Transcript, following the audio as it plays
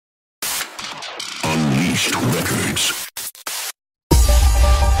Unleashed Records.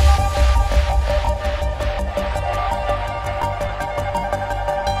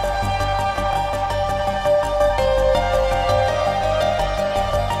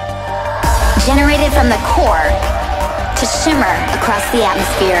 Generated from the core to shimmer across the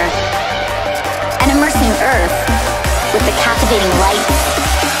atmosphere, and immersing Earth with the captivating light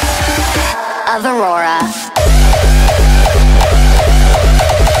of Aurora.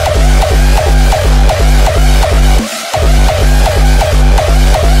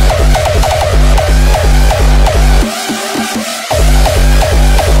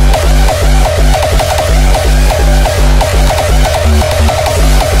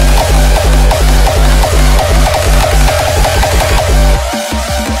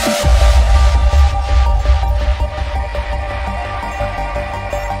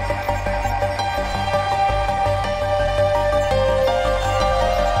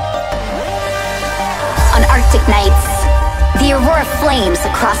 Arctic nights, the Aurora flames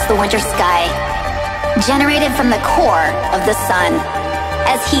across the winter sky, generated from the core of the sun.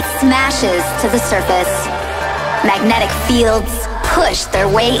 As heat smashes to the surface, magnetic fields push their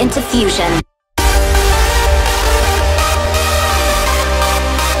way into fusion.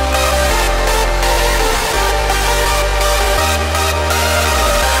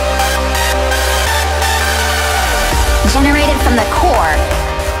 Generated from the core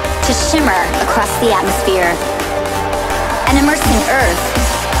to shimmer across the atmosphere, and immersing Earth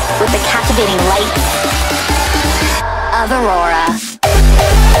with the captivating light of Aurora.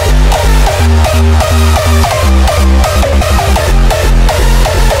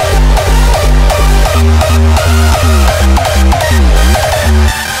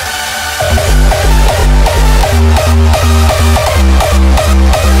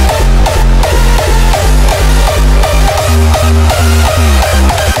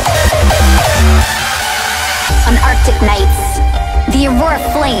 Arctic nights, the Aurora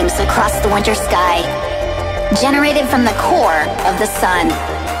flames across the winter sky, generated from the core of the sun.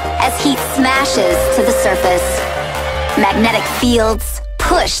 As heat smashes to the surface, magnetic fields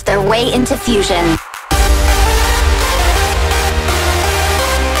push their way into fusion.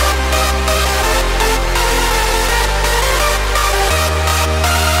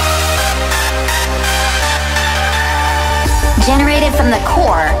 Generated from the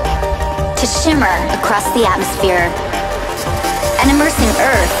core to shimmer across the atmosphere, and immersing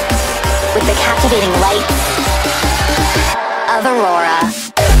Earth with the captivating light of Aurora.